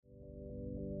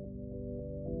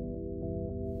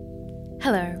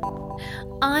Hello,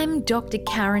 I'm Dr.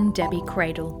 Karen Debbie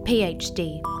Cradle,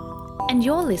 PhD, and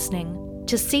you're listening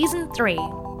to Season 3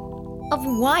 of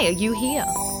Why Are You Here?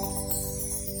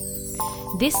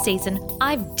 This season,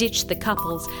 I've ditched the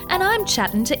couples and I'm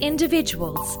chatting to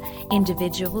individuals.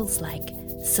 Individuals like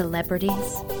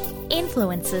celebrities,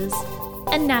 influencers,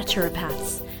 and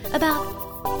naturopaths about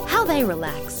how they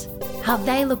relax, how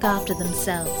they look after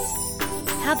themselves,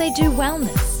 how they do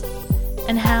wellness,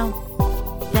 and how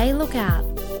they look out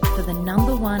for the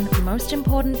number one most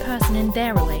important person in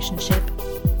their relationship,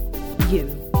 you.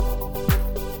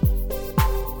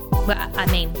 Well, I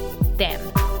mean, them,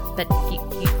 but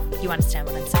you understand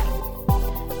what I'm saying.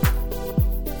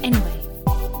 Anyway,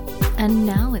 and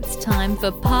now it's time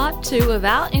for part 2 of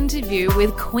our interview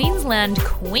with Queensland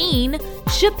Queen,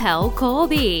 Schapelle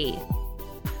Corby.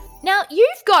 Now,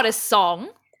 you've got a song.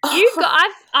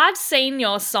 I've seen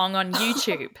your song on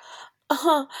YouTube.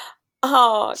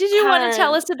 Did you want to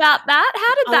tell us about that?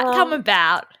 How did that come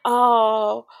about?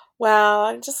 Oh, wow.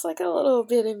 I'm just like a little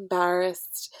bit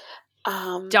embarrassed.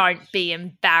 Don't be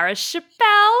embarrassed,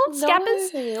 Schapelle.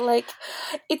 Scappers. No, like,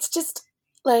 it's just,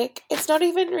 like, it's not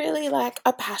even really, like,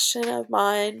 a passion of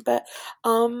mine, but,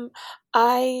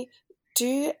 I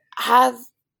do have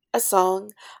a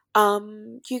song.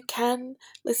 You can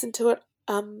listen to it,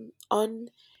 on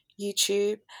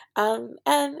YouTube, and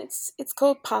it's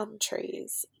called Palm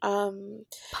Trees. Palm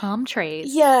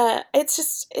trees. Yeah,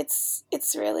 it's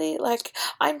really like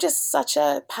I'm just such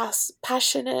a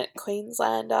passionate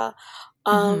Queenslander,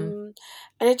 and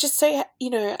it just so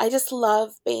I just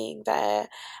love being there,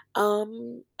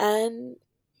 and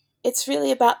it's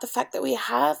really about the fact that we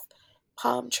have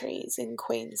palm trees in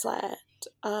Queensland.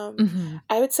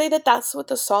 I would say that that's what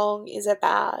the song is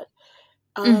about.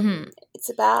 It's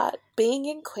about being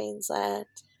in Queensland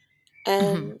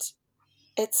and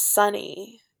it's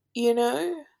sunny, you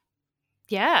know?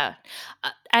 Yeah.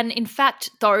 And in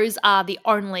fact, those are the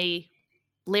only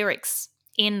lyrics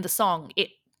in the song. It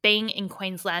being in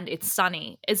Queensland, it's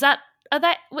sunny. Am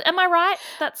I right?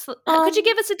 Could you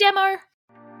give us a demo?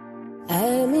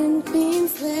 I'm in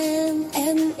Queensland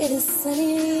and it is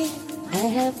sunny. I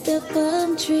have the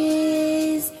palm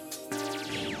trees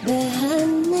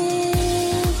behind me.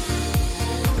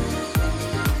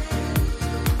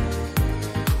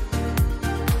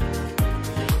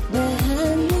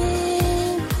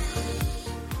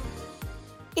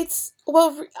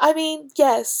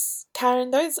 Yes,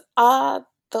 Karen, those are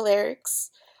the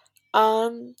lyrics.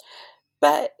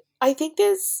 But I think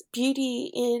there's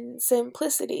beauty in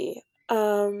simplicity.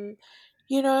 Because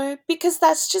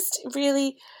that's just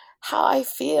really how I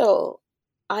feel.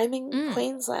 I'm in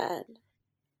Queensland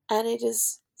and it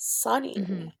is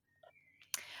sunny.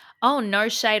 Oh, no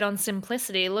shade on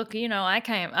simplicity. Look,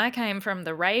 I came from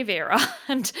the rave era,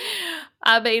 and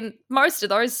I mean, most of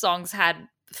those songs had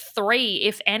 3,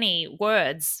 if any,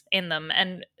 words in them,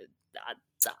 and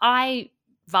I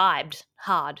vibed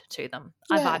hard to them.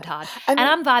 Yeah. I vibed hard, and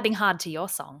I'm vibing hard to your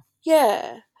song.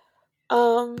 Yeah.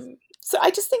 So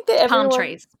I just think that everyone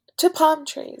palm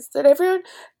trees that everyone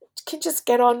can just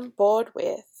get on board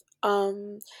with.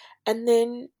 And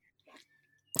then,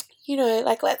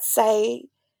 like let's say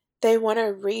they want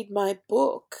to read my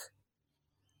book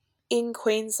in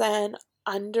Queensland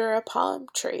under a palm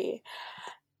tree.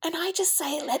 And I just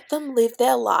say, let them live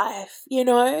their life,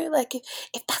 like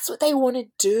if that's what they want to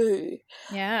do.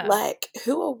 Yeah. Like,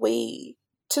 who are we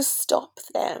to stop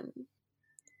them?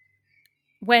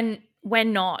 When we're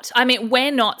not. I mean,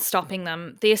 we're not stopping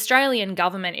them. The Australian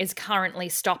government is currently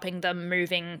stopping them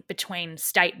moving between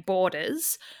state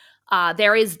borders.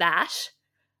 There is that.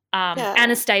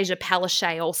 Anastasia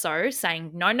Palaszczuk also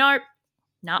saying, no.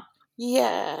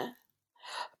 Yeah.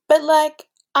 But, like,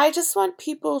 I just want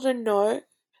people to know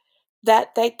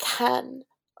that they can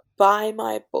buy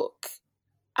my book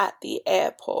at the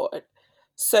airport.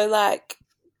 So, like,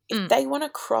 if they want to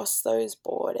cross those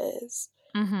borders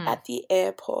at the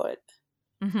airport,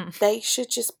 they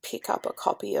should just pick up a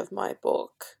copy of my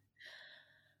book.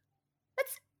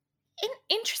 That's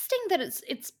interesting that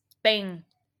it's being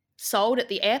sold at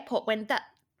the airport when that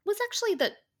was actually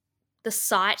the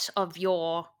site of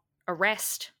your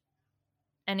arrest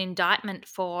and indictment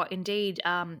for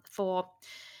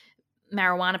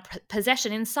marijuana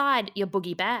possession inside your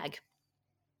boogie bag.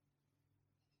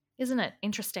 Isn't it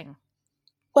interesting?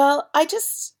 Well, I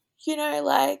just,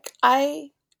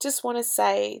 I just want to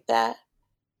say that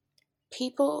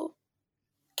people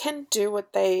can do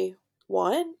what they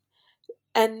want.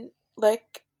 And,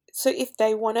 like, so if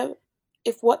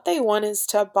what they want is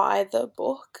to buy the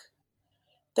book,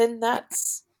 then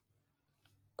that's,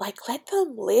 like, let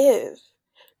them live.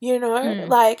 You know, Mm.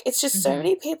 like it's just so Mhm.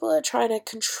 many people are trying to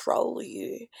control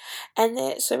you,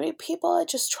 and so many people are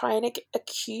just trying to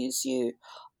accuse you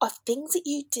of things that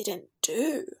you didn't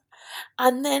do.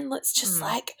 And then it's just Mm.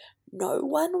 like, no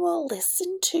one will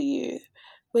listen to you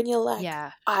when you're like,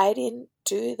 Yeah. I didn't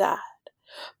do that.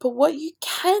 But what you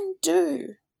can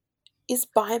do is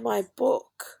buy my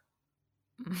book,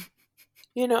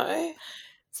 you know?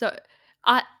 So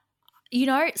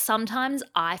sometimes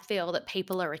I feel that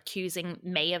people are accusing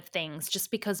me of things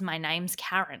just because my name's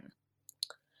Karen.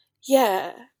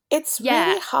 Yeah. It's Yeah,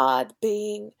 really hard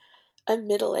being a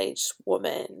middle-aged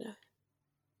woman.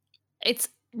 it's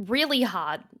really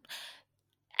hard.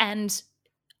 And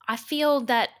I feel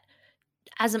that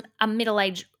as a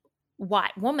middle-aged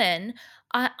white woman,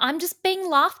 I'm just being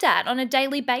laughed at on a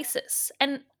daily basis.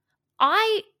 And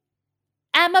I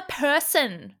am a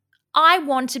person. I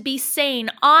want to be seen.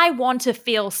 I want to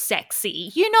feel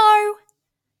sexy, you know?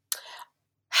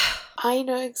 I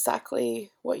know exactly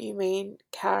what you mean,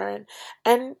 Karen.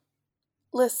 And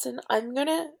listen, I'm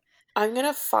gonna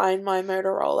find my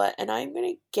Motorola and I'm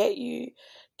gonna get you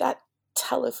that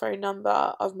telephone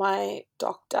number of my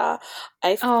doctor.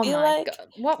 I Oh feel my like God.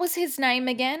 What was his name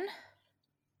again?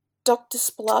 Dr.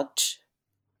 Spludge.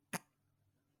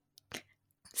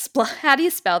 How do you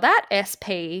spell that?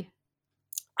 S-P-L.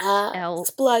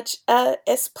 Spludge.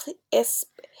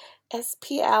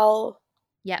 SPLADJ.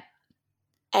 Yep.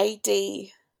 Hey.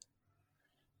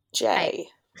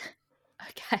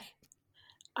 Okay.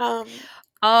 Um.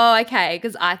 Oh, okay.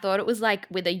 Because I thought it was like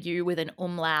with a U with an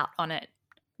umlaut on it.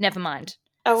 Never mind.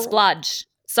 Oh. Spludge.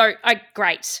 So,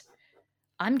 great.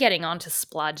 I'm getting on to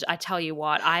Spludge. I tell you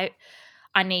what, I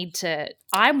want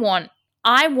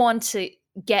to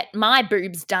get my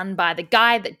boobs done by the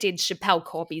guy that did Chappelle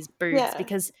Corby's boobs Yeah.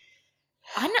 because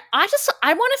I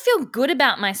want to feel good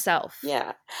about myself.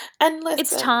 Yeah. And listen.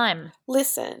 It's time.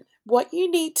 Listen. What you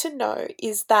need to know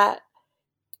is that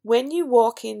when you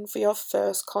walk in for your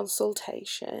first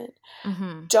consultation,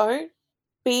 Mm-hmm. don't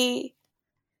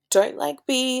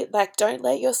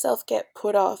let yourself get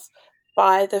put off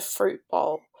by the fruit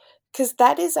bowl, because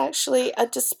that is actually a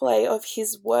display of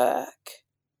his work.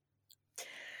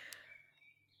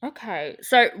 Okay.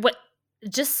 So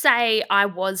just say I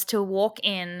was to walk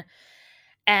in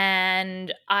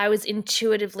and I was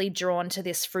intuitively drawn to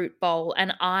this fruit bowl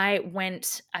and I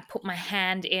put my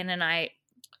hand in and I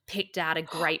picked out a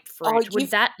grapefruit.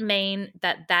 Would that mean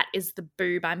that is the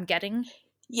boob I'm getting?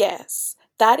 Yes.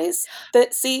 That is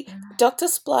see, Dr.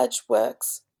 Spludge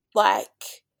works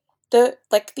like the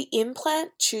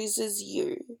implant chooses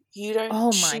you. You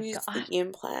don't choose the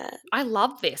implant. I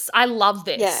love this.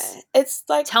 Yeah. It's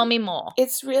like, tell me more.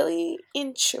 It's really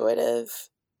intuitive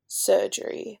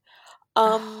surgery.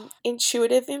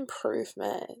 Intuitive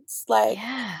improvements. Like,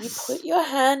 you put your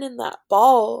hand in that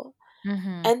bowl,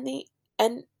 Mm-hmm.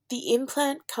 and the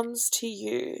implant comes to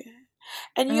you,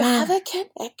 and you have a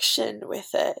connection with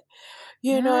it.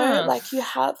 You know, like you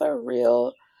have a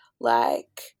real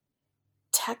like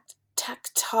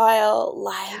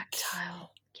tactile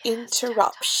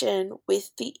interruption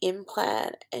with the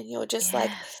implant, and you're just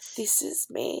like, this is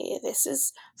me. This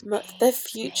is the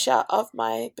future of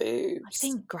my boobs. I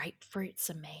think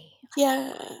grapefruits are me.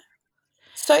 Yeah.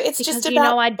 So it's because just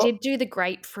about, I did do the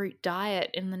grapefruit diet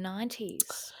in the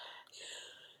 90s.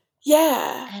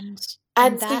 Yeah.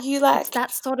 And so you like,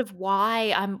 that's sort of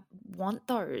why I want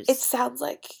those. It sounds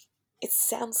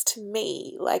to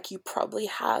me like you probably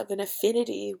have an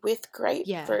affinity with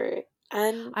grapefruit.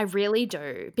 And I really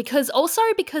do. Because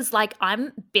like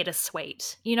I'm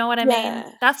bittersweet. You know what I mean?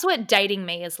 That's what dating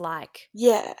me is like.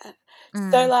 Yeah.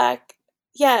 So like,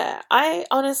 yeah, I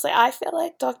feel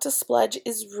like Dr. Spludge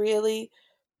is really,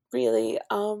 really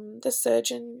the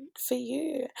surgeon for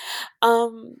you.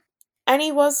 And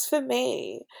he was for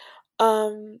me.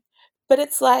 But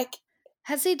it's like,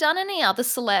 has he done any other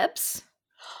celebs?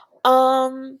 I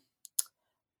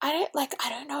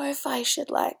don't know if I should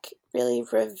like really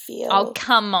reveal. Oh,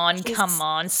 come on.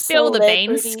 Spill the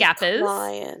beans, scappers.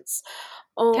 Clients.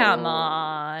 Come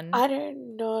on. I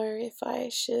don't know if I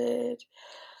should.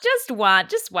 Just one,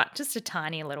 just a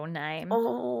tiny little name.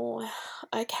 Oh,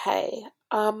 okay.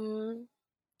 Well,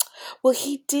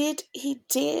 he did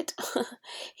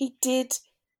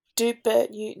do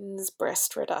Bert Newton's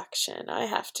breast reduction, I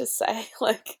have to say.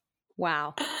 Like,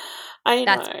 wow. I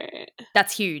know.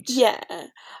 That's huge. Yeah.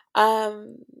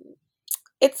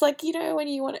 It's like, you know, when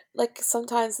you want it, like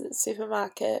sometimes in the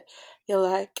supermarket, you're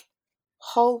like,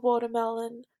 whole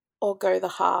watermelon or go the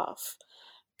half.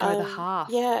 Go the half.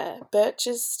 Yeah. Bert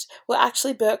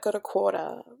got a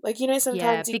quarter. Like, you know,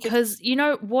 sometimes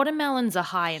watermelons are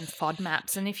high in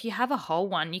FODMAPs, and if you have a whole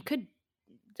one, you could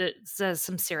there's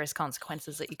some serious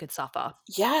consequences that you could suffer.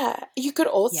 Yeah, you could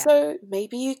also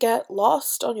maybe you get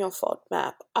lost on your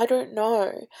FODMAP. I don't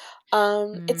know.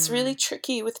 It's really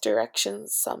tricky with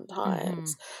directions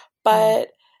sometimes, but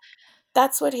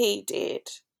that's what he did.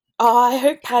 Oh, I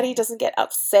hope Patty doesn't get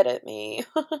upset at me.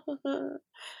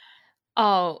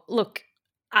 Oh, look,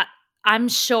 I'm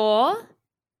sure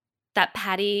that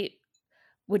Patty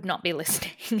would not be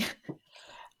listening.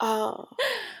 Oh,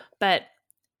 But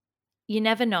you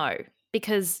never know,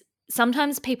 because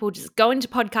sometimes people just go into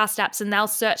podcast apps and they'll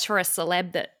search for a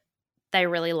celeb that they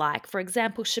really like. For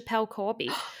example, Chappelle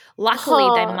Corby.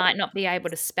 Luckily, they might not be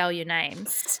able to spell your name.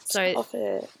 So stop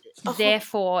it.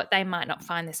 therefore, they might not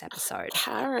find this episode.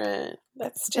 Karen,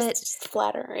 that's just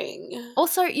flattering.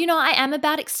 Also, I am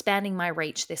about expanding my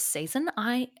reach this season.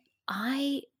 I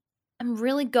am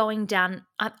really going down.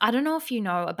 I don't know if you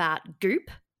know about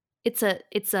Goop. It's a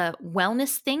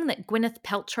wellness thing that Gwyneth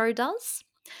Paltrow does.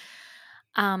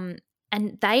 And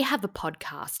they have a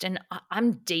podcast, and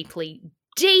I'm deeply,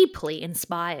 deeply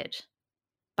inspired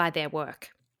by their work.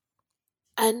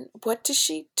 And what does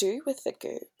she do with the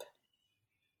Goop?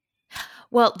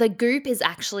 Well, the Goop is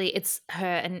actually, it's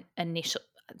her initial,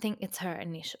 I think it's her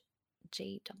initial,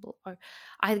 G-O-O.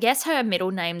 I guess her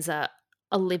middle names are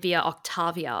Olivia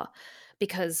Octavia,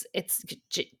 because it's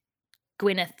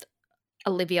Gwyneth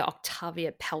Olivia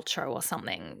Octavia Paltrow or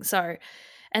something. So,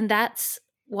 and that's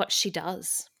what she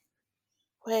does.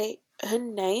 Wait, her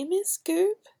name is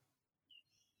Goop?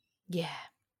 Yeah.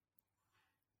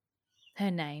 Her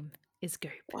name is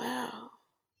Goop. Wow.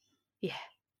 Yeah.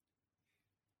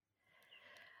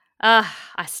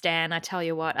 I stan. I tell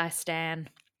you what, I stan.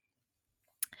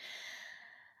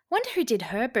 Wonder who did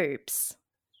her boobs.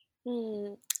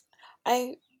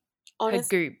 I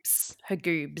honestly... Her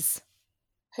goobs.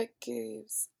 Her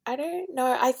goobs. I don't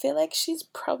know. I feel like she's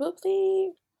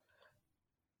probably...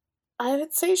 I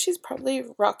would say she's probably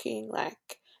rocking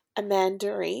like a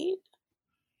mandarin.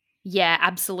 Yeah,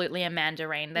 absolutely a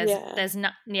mandarin. There's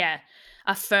not,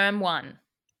 a firm one.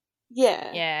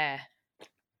 Yeah.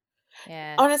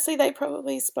 Yeah. Honestly, they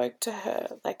probably spoke to her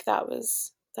like that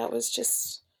was what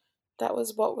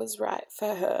was right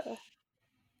for her.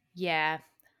 Yeah.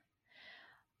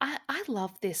 I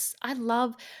love this. I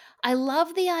love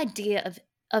the idea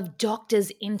of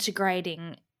doctors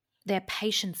integrating their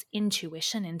patients'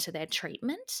 intuition into their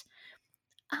treatment.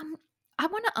 I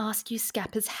want to ask you,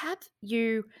 Scappers,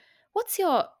 what's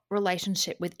your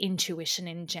relationship with intuition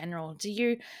in general?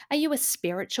 Are you a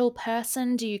spiritual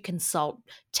person? Do you consult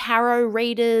tarot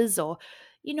readers, or,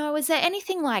 is there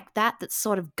anything like that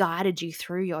sort of guided you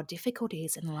through your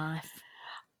difficulties in life?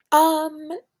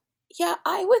 Yeah,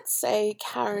 I would say,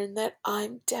 Karen, that I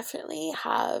definitely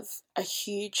have a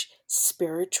huge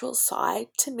spiritual side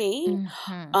to me.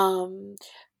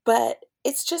 But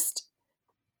it's just,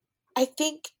 I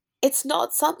think it's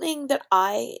not something that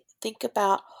I think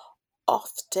about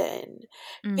often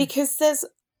because there's,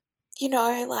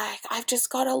 like I've just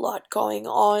got a lot going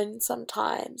on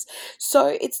sometimes. So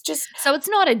it's just... So it's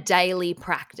not a daily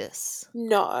practice.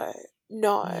 No.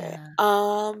 Yeah.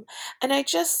 And I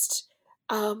just...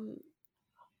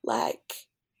 like,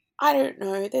 I don't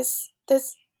know,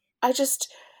 I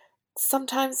just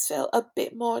sometimes feel a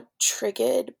bit more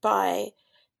triggered by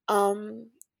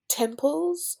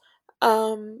temples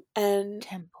and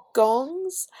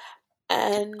gongs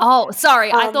and... Oh,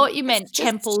 sorry, I thought you meant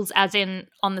temples as in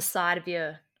on the side of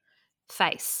your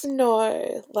face.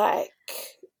 No, like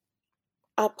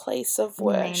a place of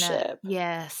worship.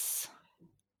 Yes.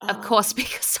 Of course,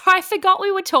 because I forgot we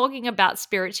were talking about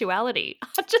spirituality.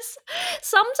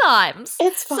 Sometimes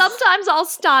I'll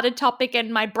start a topic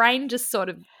and my brain just sort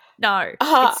of,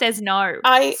 it says no.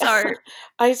 I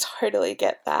totally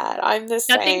get that. I'm the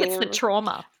same. I think it's the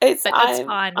trauma. That's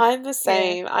fine. I'm the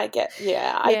same.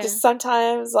 Yeah. I just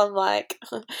sometimes I'm like,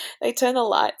 they turn the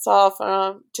lights off and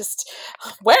I'm just,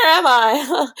 where am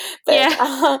I?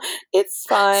 But it's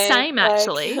fine. Same,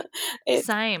 actually.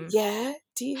 Same. Yeah.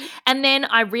 And then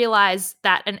I realised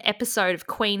that an episode of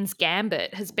Queen's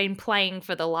Gambit has been playing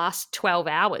for the last 12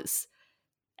 hours.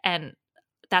 And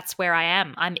that's where I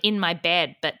am. I'm in my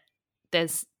bed, but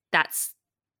that's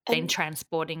been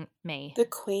transporting me. The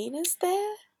Queen is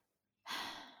there?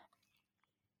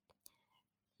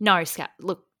 No, Scott,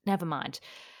 look, never mind.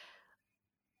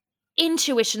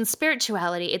 Intuition,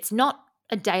 spirituality, it's not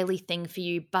a daily thing for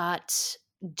you, but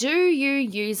do you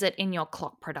use it in your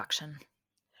clock production?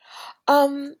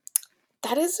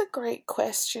 That is a great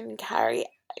question, Carrie.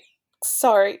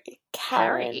 Sorry,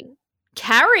 Karen.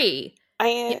 Carrie?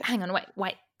 Hang on,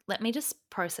 wait. Let me just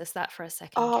process that for a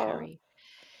second, Carrie.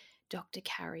 Dr.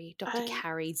 Carrie,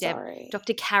 Sorry.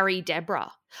 Dr. Carrie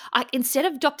Deborah. Instead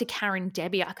of Dr. Karen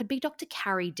Debbie, I could be Dr.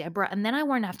 Carrie Deborah, and then I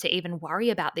won't have to even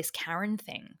worry about this Karen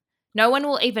thing. No one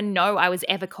will even know I was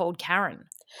ever called Karen.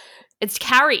 It's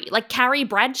Carrie, like Carrie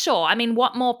Bradshaw. I mean,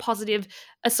 what more positive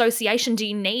association do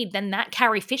you need than that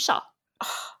Carrie Fisher?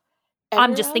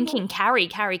 I'm just thinking Carrie.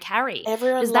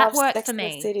 Everyone Does that loves work Sex for and the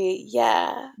me? City.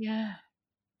 Yeah. Yeah.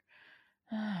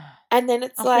 And then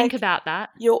it's I'll like think about that.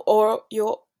 you're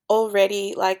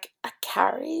already like a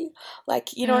Carrie. Like,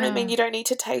 you know what I mean? You don't need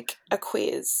to take a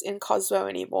quiz in Cosmo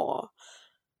anymore.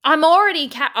 I'm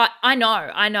already I know.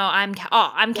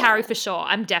 I'm Carrie for sure.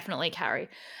 I'm definitely Carrie.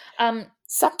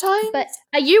 Sometimes. But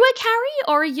are you a Carrie,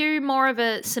 or are you more of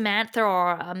a Samantha,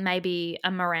 or maybe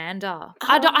a Miranda?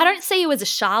 I don't see you as a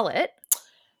Charlotte.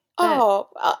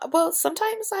 Well,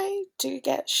 sometimes I do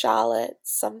get Charlotte.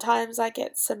 Sometimes I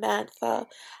get Samantha,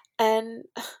 and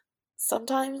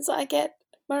sometimes I get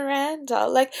Miranda.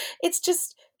 Like, it's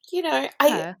just,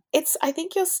 I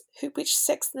think which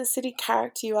Sex and the City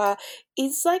character you are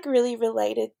is like really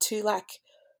related to like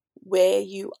where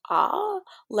you are.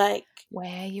 Like,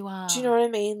 where you are. do you know what I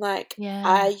mean? Like,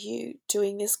 are you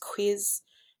doing this quiz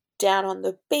down on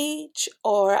the beach,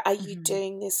 or are you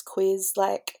doing this quiz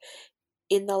like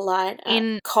in the line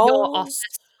at Coles? Your office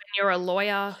when you're a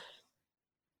lawyer?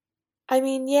 I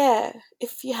mean, yeah,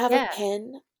 if you have a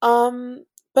pen.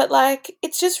 But like,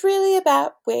 it's just really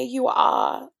about where you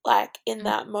are, like, in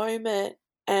that moment,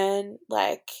 and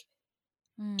like,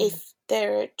 if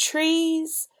there are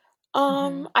trees,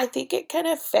 I think it can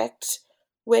affect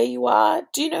where you are.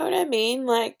 Do you know what I mean?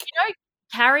 Like,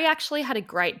 Carrie actually had a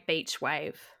great beach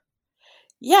wave.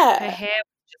 Yeah. Her hair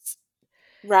was just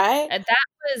right. That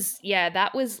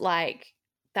was like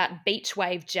that beach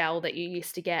wave gel that you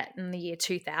used to get in the year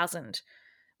 2000,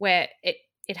 where it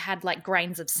had like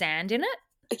grains of sand in it.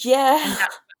 Yeah.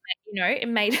 And it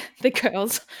made the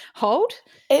girls hold.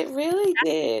 It really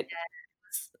did.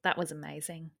 That was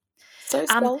amazing. So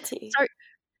salty. So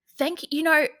thank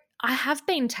you. I have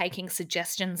been taking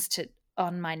suggestions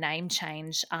on my name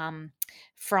change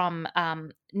from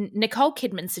Nicole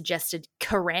Kidman suggested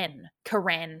Karen,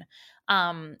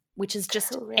 which is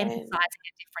just emphasizing a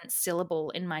different syllable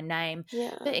in my name.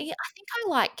 Yeah. But I think I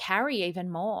like Carrie even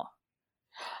more.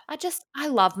 I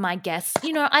love my guests.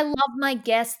 I love my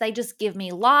guests. They just give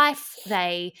me life.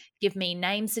 They give me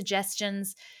name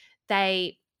suggestions.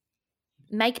 They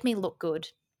make me look good.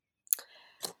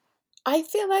 I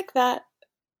feel like that,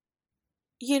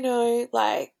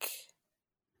 like,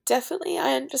 definitely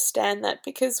I understand that,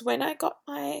 because when I got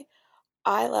my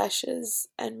eyelashes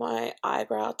and my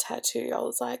eyebrow tattoo, I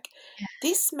was like,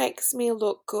 this makes me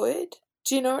look good.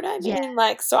 Do you know what I mean? Yeah.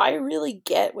 Like, so I really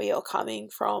get where you're coming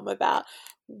from about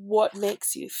what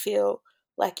makes you feel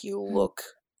like you look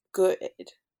good.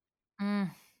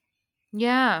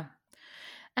 Yeah.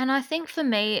 And I think for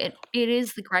me, it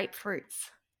is the grapefruits.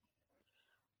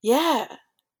 Yeah.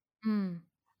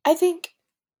 I think,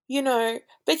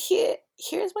 but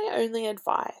here's my only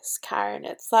advice, Karen.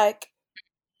 It's like,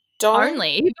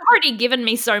 You've already given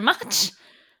me so much.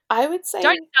 I would say,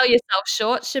 don't sell yourself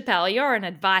short, Chappelle. You're an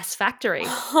advice factory.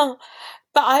 But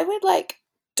I would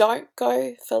don't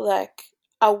go for like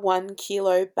a 1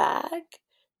 kilo bag.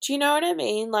 Do you know what I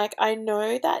mean? Like, I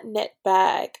know that net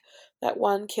bag, that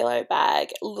 1 kilo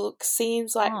bag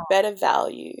seems like better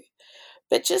value.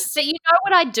 But you know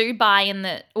what I do buy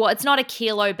it's not a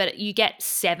kilo, but you get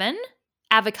 7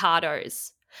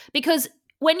 avocados. Because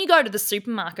when you go to the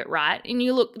supermarket, right, and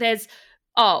you look, there's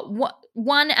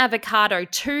one avocado,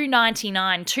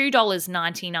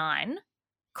 $2.99,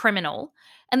 criminal.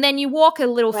 And then you walk a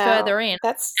little further in.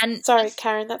 Sorry,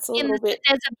 Karen, that's a little bit.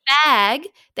 There's a bag.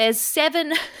 There's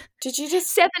 7. Did you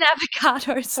just 7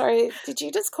 avocados? Sorry, did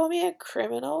you just call me a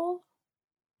criminal?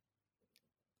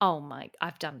 Oh my!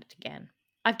 I've done it again.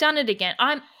 I'm a terrible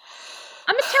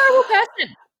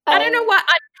person. I don't know why.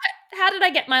 How did I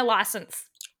get my license?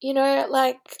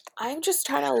 I'm just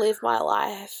trying to live my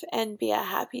life and be a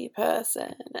happy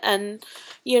person, and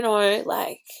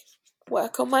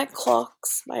work on my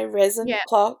clocks, my resin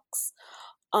clocks.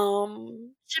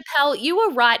 Chappelle, you were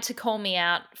right to call me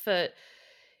out for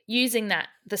using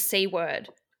the C word.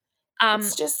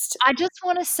 It's just, I just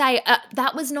want to say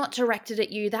that was not directed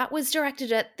at you. That was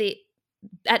directed at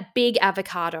Big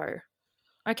Avocado.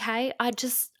 Okay? I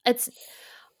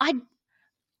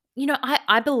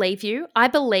believe you. I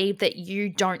believe that you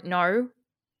don't know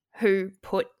who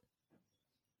put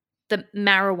the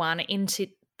marijuana into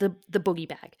the boogie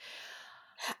bag.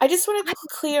 I just want to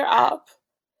clear up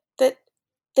that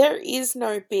there is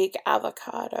no big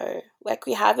avocado. Like,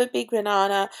 we have a big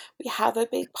banana, we have a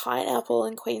big pineapple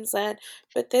in Queensland,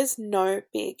 but there's no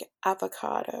big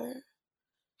avocado.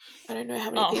 I don't know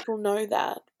how many people know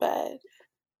that, but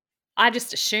I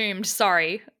just assumed.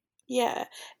 Sorry. yeah,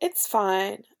 it's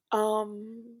fine. I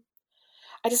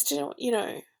just didn't,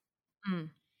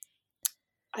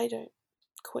 I don't.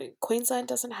 Queensland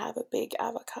doesn't have a big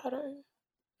avocado,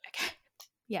 Okay.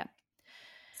 Yeah.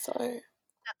 so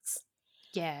That's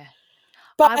yeah.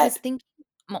 but I was thinking.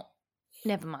 Well,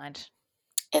 never mind.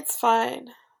 it's fine.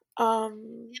 There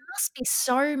must be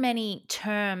so many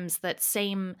terms that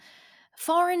seem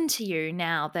foreign to you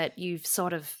now that you've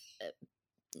sort of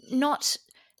not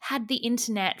had the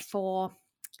internet for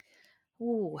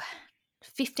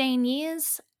 15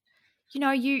 years. You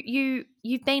know,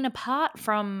 you've been apart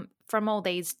from all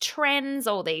these trends,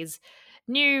 all these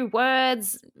new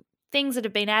words, things that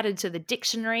have been added to the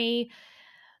dictionary,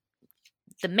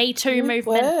 the Me Too New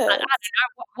movement. I don't words.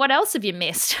 know. What else have you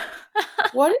missed?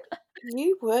 What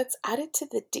new words added to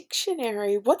the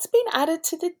dictionary? What's been added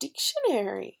to the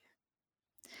dictionary?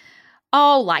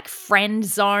 Oh, like friend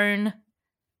zone,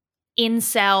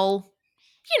 incel,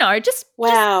 just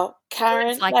Wow, Karen,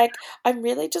 words like like, I'm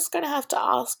really just going to have to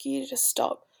ask you to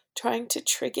stop trying to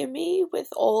trigger me with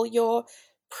all your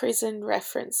prison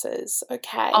references,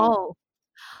 okay? oh,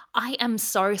 I am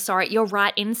so sorry. You're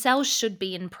right. Incels should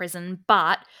be in prison,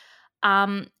 but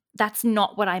that's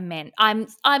not what I meant. I'm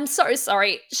so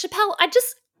sorry. Chappelle, I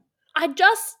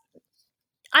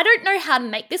don't know how to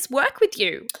make this work with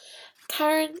you.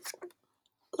 Karen,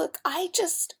 look, I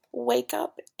just wake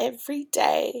up every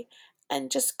day and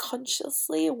just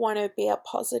consciously want to be a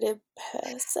positive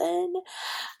person.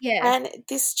 Yeah. And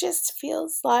this just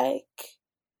feels like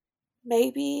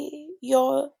maybe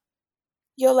you're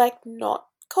like not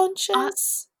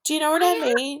conscious. Do you know what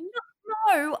I mean?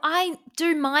 No, I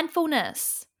do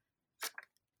mindfulness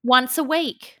once a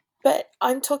week. But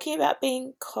I'm talking about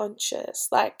being conscious.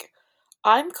 Like,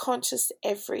 I'm conscious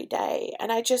every day, and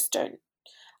I don't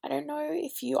know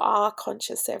if you are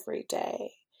conscious every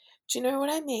day. Do you know what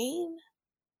I mean?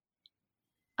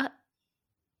 I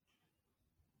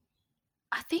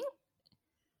think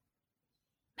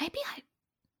maybe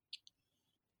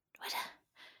what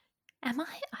am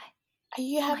I? Are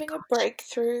you having a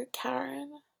breakthrough,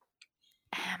 Karen?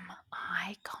 Am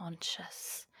I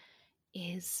conscious?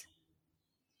 Is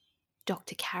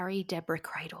Dr. Carrie Deborah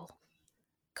Cradle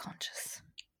conscious?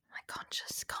 Am I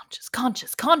conscious?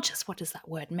 What does that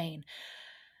word mean?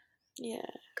 Yeah.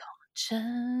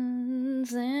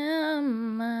 Conscious,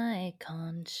 am I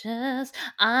conscious?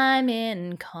 I'm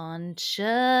in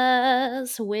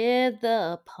conscious with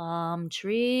the palm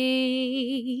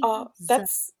trees. Oh,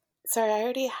 sorry, I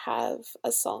already have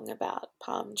a song about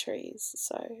palm trees,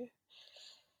 so.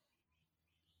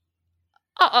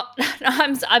 Oh,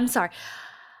 no, I'm sorry.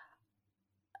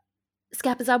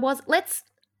 Scappers, let's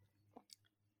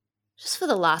just for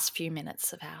the last few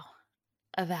minutes of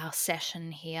our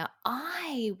session here,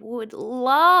 I would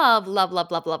love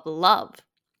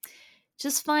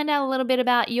just find out a little bit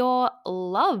about your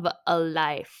love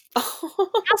life.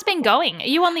 How's it been going? Are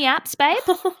you on the apps, babe?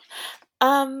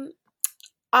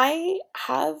 I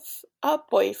have a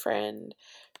boyfriend,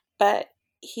 but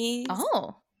he's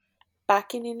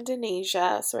back in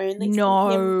Indonesia, so I only see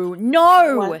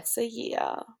him once a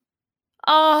year.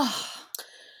 Oh,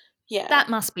 yeah. That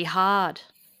must be hard.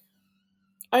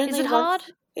 Is it hard?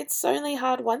 It's only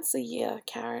hard once a year,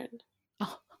 Karen.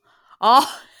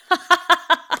 Oh.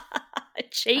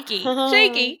 Cheeky. Oh.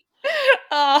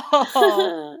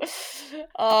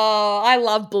 Oh, I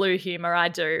love blue humor. I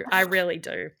do. I really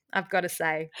do. I've got to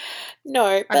say.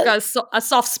 No, but I've got a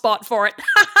soft spot for it.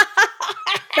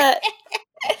 But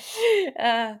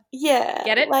yeah.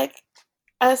 Get it? Like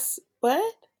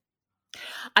what?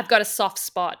 I've got a soft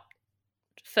spot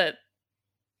for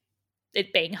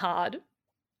it being hard.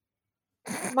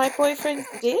 My boyfriend's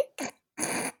dick?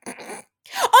 Oh,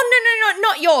 no,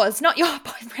 not yours. Not your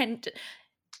boyfriend.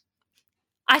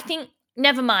 I think,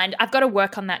 never mind. I've got to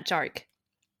work on that joke.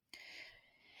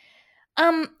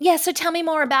 Yeah, so tell me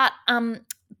more about,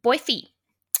 Boyfie.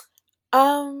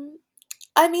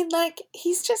 I mean, like,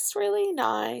 he's just really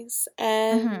nice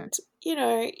and,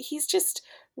 he's just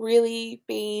really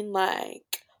been,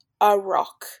 like, a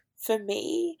rock for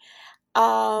me.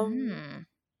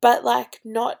 But, like,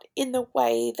 not in the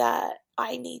way that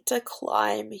I need to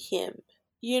climb him,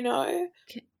 Yeah,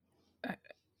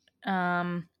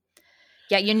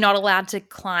 you're not allowed to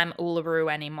climb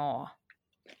Uluru anymore.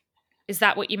 Is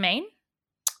that what you mean?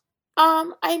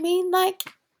 I mean,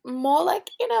 like, more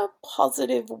like in a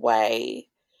positive way.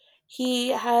 He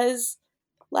has,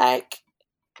 like,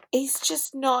 he's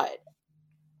just not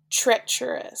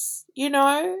treacherous, you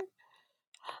know?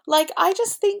 Like, I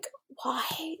just think,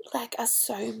 why, like, are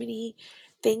so many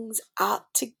things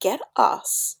out to get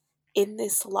us in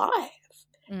this life?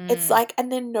 It's like,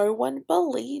 and then no one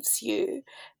believes you.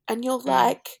 And you're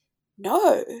like,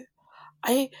 no,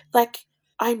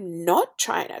 I'm not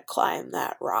trying to climb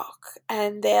that rock.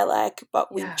 And they're like,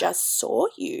 but we just saw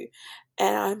you.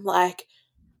 And I'm like,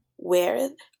 where,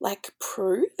 like,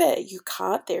 prove it. You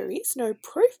can't, there is no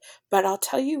proof. But I'll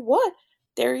tell you what,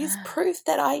 there is proof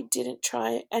that I didn't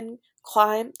try and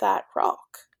climb that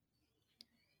rock.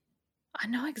 I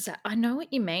know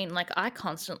what you mean. Like, I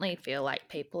constantly feel like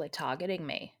people are targeting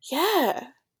me. Yeah.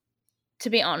 To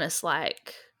be honest,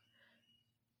 like,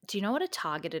 do you know what a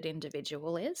targeted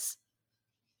individual is?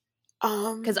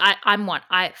 Because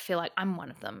I feel like I'm one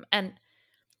of them. And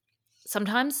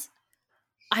sometimes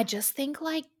I just think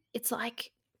like it's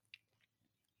like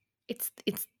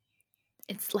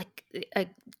a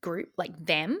group, like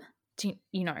them,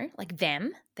 like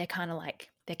them. They're kind of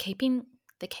like they're keeping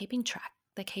track.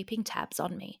 They're keeping tabs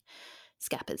on me,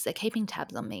 scappers. They're keeping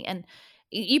tabs on me, and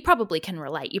you probably can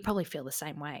relate. You probably feel the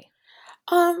same way.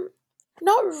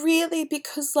 Not really,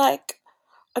 because, like,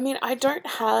 I mean, I don't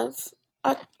have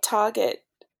a Target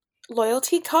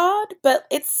loyalty card, but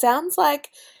it sounds like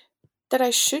that I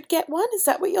should get one. Is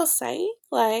that what you're saying?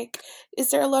 Like,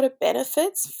 is there a lot of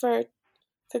benefits for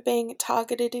being a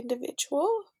targeted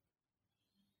individual?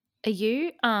 Are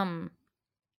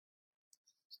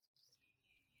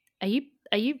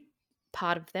you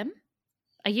part of them?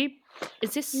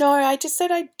 Is this No, I just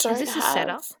said I don't this a have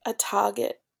setup? a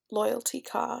Target loyalty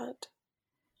card.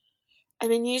 I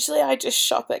mean, usually I just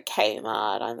shop at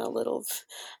Kmart. I'm a little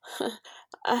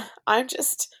I'm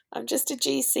just a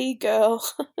GC girl.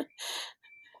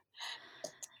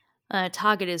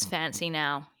 Target is fancy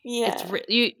now. Yeah.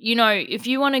 It's you know, if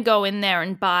you want to go in there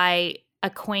and buy a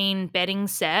queen bedding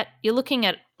set, you're looking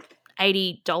at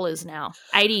 $80 now.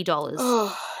 $80.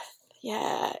 Oh,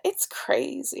 yeah, it's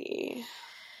crazy.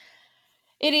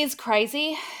 It is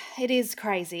crazy. It is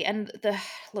crazy. And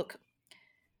look,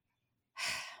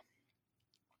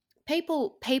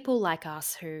 people like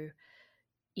us who,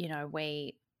 you know,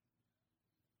 we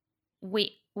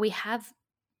have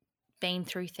been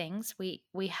through things. We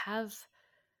have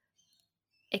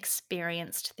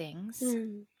experienced things.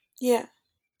 Yeah.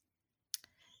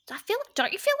 I feel like,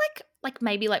 don't you feel like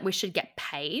maybe like we should get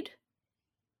paid?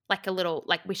 Like a little,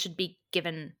 like we should be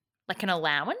given like an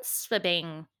allowance for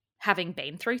having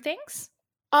been through things?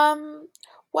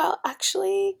 Well,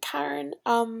 actually, Karen,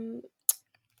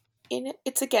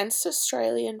 it's against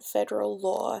Australian federal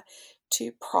law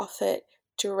to profit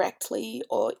directly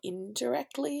or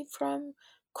indirectly from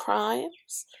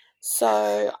crimes.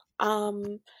 So,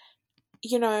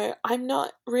 you know, I'm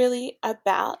not really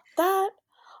about that.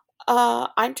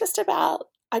 I'm just about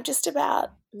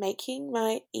making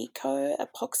my eco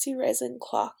epoxy resin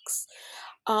clocks.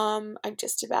 I'm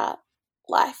just about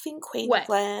life in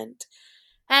Queensland.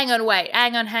 Hang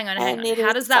on.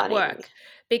 How does that work?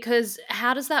 Because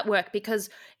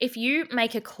if you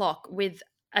make a clock with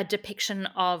a depiction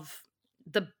of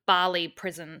the Bali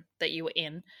prison that you were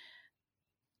in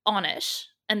on it,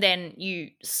 and then you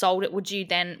sold it,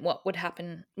 what would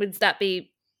happen? Would that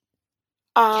be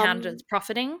counted as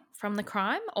profiting from the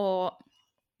crime, or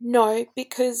no?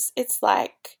 Because it's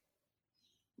like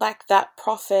that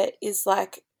profit is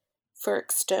like for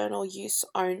external use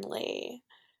only.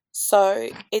 So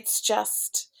it's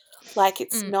just like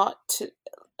it's not to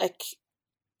like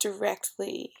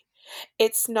directly.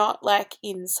 It's not like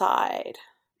inside.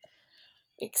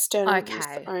 External use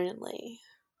only.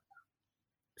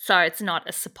 So it's not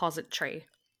a suppository.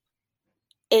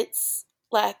 It's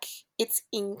like it's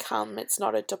income. It's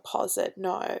not a deposit.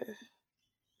 No.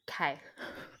 Okay.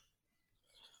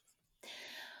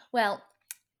 Well,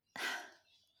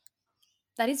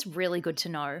 that is really good to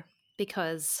know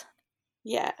because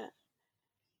yeah,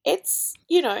 it's,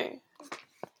 you know,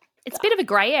 it's a bit of a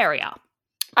grey area.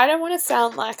 I don't want to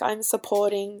sound like I'm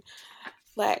supporting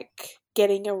like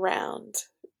getting around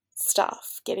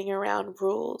stuff, getting around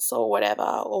rules or whatever,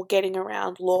 or getting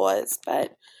around laws,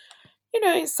 but you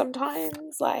know,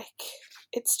 sometimes like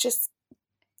it's just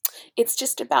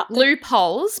about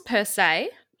loopholes per se.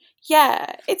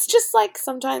 Yeah, it's just like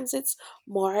sometimes it's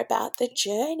more about the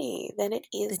journey than it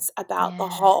is about the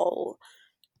whole.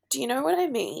 Do you know what I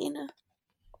mean?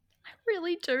 I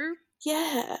really do.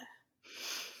 Yeah.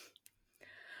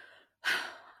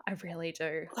 I really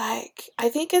do. Like, I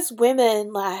think as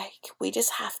women, like, we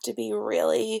just have to be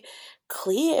really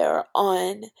clear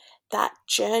on that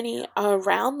journey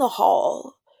around the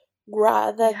whole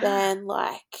rather than,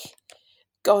 like,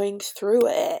 going through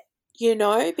it, you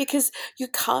know, because you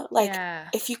can't, like, Yeah.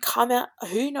 if you come out,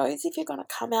 who knows if you're going to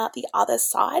come out the other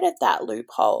side of that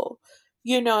loophole,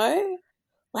 you know?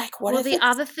 Like, what Well, if the it's,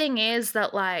 other thing is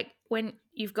that, like, when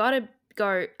you've got to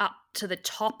go up to the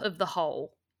top of the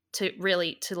hole to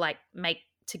really, to, like,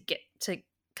 get to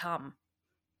come.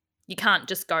 You can't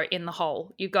just go in the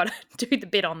hole. You've got to do the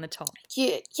bit on the top.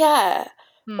 yeah,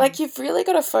 Hmm. like, you've really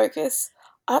got to focus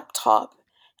up top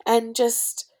and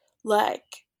just,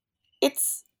 like,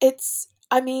 it's,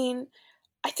 I mean,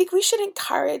 I think we should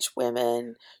encourage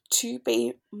women to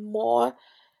be more,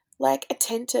 like,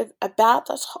 attentive about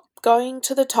the top, going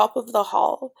to the top of the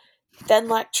hole than,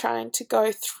 like, trying to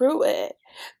go through it.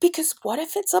 Because what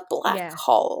if it's a black Yeah.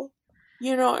 hole,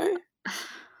 you know?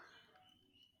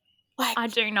 Like, I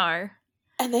do know.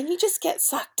 and then you just get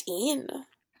sucked in.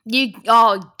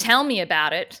 Tell me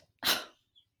about it.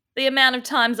 The amount of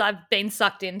times I've been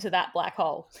sucked into that black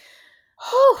hole.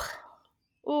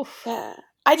 Oof. Yeah.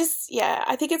 I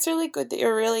think it's really good that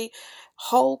you're really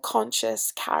whole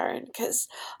conscious, Karen, because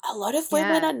a lot of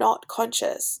women Yeah. are not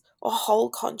conscious, or whole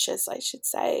conscious, I should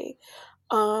say.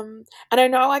 And I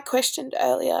know I questioned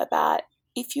earlier about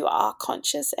if you are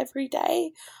conscious every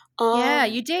day. Yeah,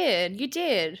 you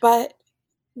did. But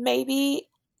maybe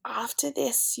after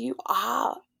this, you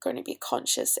are going to be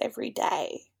conscious every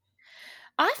day.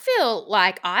 I feel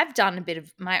like I've done a bit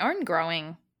of my own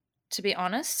growing, to be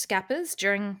honest, Scappers,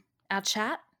 during our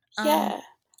chat. Yeah.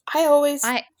 I always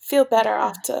feel better yeah.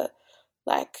 after,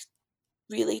 like,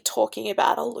 really talking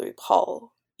about a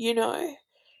loophole, you know?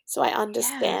 So I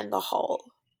understand the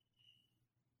hole.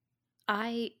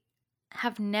 I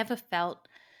have never felt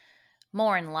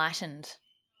more enlightened.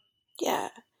 Yeah.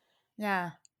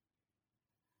 Yeah.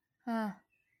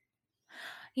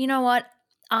 You know what?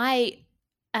 I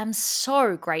am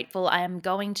so grateful. I am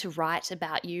going to write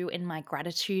about you in my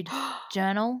gratitude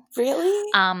journal.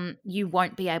 Really? You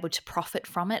won't be able to profit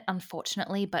from it,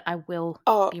 unfortunately, but I will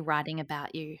be writing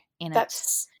about you in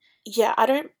it. Yeah, I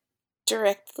don't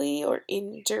directly or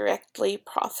indirectly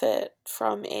profit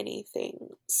from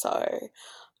anything. So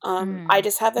I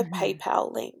just have a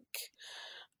PayPal link.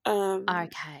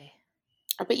 Okay.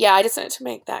 But yeah, I just wanted to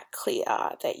make that clear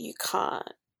that you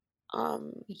can't.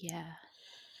 Yeah.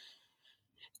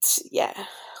 Yeah.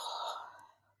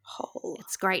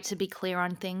 It's great to be clear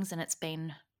on things, and it's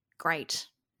been great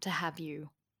to have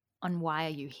you on Why Are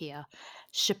You Here?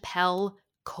 Chappelle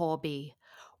Corby,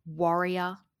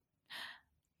 warrior,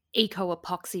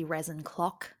 eco-epoxy resin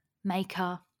clock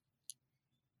maker,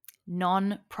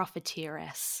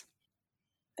 non-profiteeress.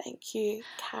 Thank you,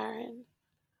 Karen.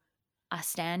 I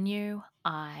stan you.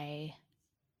 I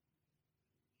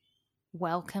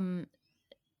welcome,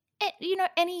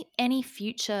 any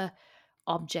future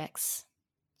objects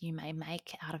you may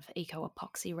make out of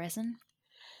eco-epoxy resin.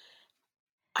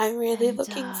 I'm really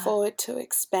looking forward to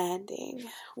expanding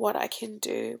what I can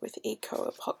do with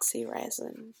eco-epoxy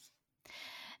resin.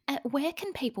 Where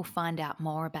can people find out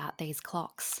more about these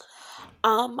clocks?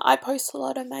 I post a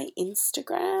lot on my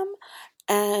Instagram,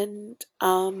 and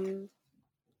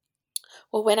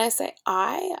well, when I say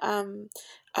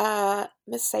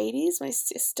Mercedes, my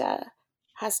sister,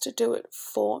 has to do it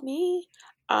for me,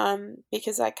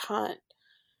 because I can't.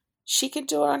 She can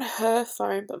do it on her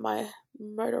phone, but my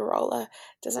Motorola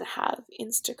doesn't have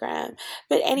Instagram.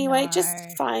 But anyway,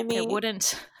 just find me. It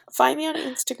wouldn't. Find me on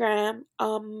Instagram.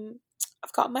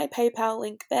 I've got my PayPal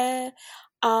link there,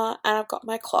 and I've got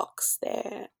my clocks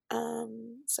there.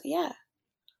 So yeah.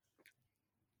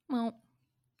 Well,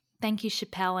 thank you,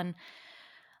 Chappelle, and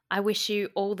I wish you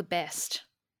all the best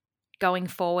going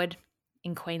forward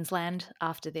in Queensland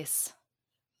after this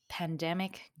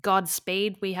pandemic.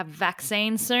 Godspeed. We have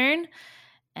vaccine soon,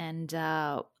 and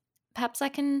perhaps I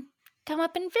can come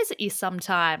up and visit you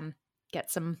sometime.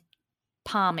 Get some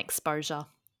palm exposure.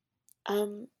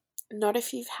 Not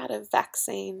if you've had a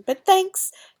vaccine. But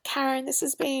thanks, Karen. This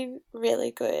has been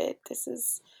really good.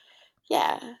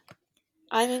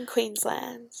 I'm in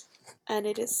Queensland, and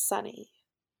it is sunny.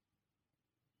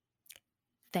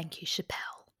 Thank you,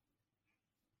 Chappelle.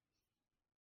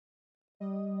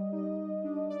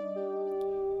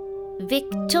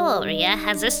 Victoria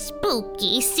has a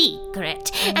spooky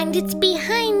secret, and it's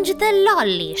behind the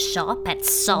lolly shop at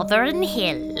Sovereign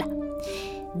Hill.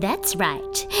 That's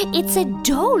right, it's a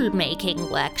doll-making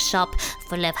workshop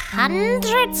full of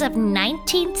hundreds of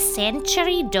 19th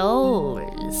century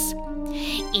dolls.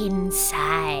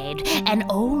 Inside, an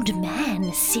old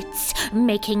man sits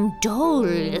making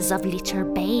dolls of little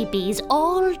babies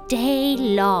all day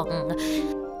long.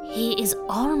 He is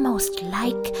almost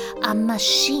like a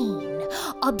machine,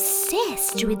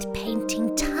 obsessed with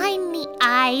painting tiny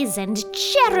eyes and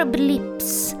cherub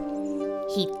lips.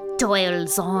 He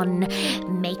toils on,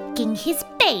 making his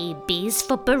babies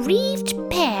for bereaved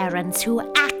parents who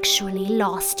actually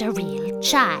lost a real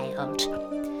child.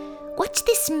 What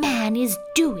this man is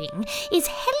doing is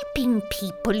helping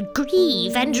people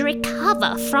grieve and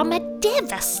recover from a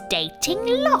devastating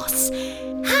loss.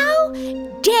 How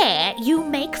dare you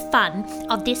make fun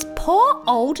of this poor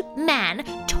old man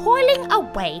toiling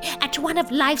away at one of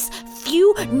life's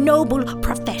few noble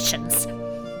professions?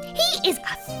 He is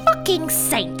a fucking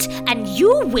saint, and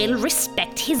you will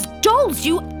respect his dolls,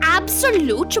 you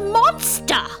absolute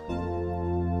monster!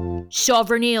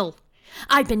 Sovereign Hill,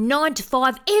 I've been 9 to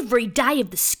 5 every day of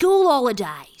the school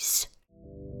holidays.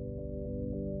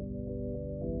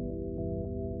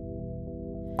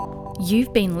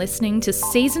 You've been listening to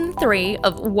Season 3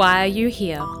 of Why Are You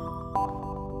Here?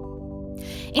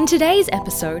 In today's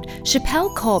episode,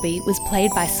 Chappelle Corby was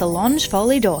played by Solange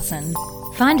Foley-Dawson.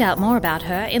 Find out more about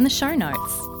her in the show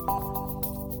notes.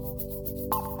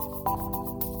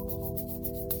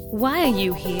 Why Are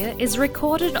You Here is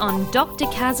recorded on Dr.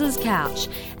 Kaz's couch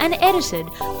and edited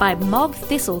by Mog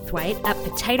Thistlethwaite at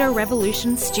Potato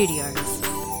Revolution Studios.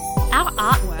 Our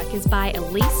artwork is by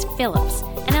Elise Phillips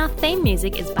and our theme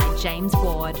music is by James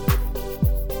Ward.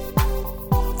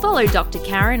 Follow Dr.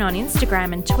 Karen on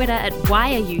Instagram and Twitter at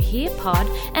Why Are You Here Pod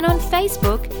and on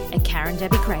Facebook at Karen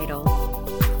Debbie Cradle.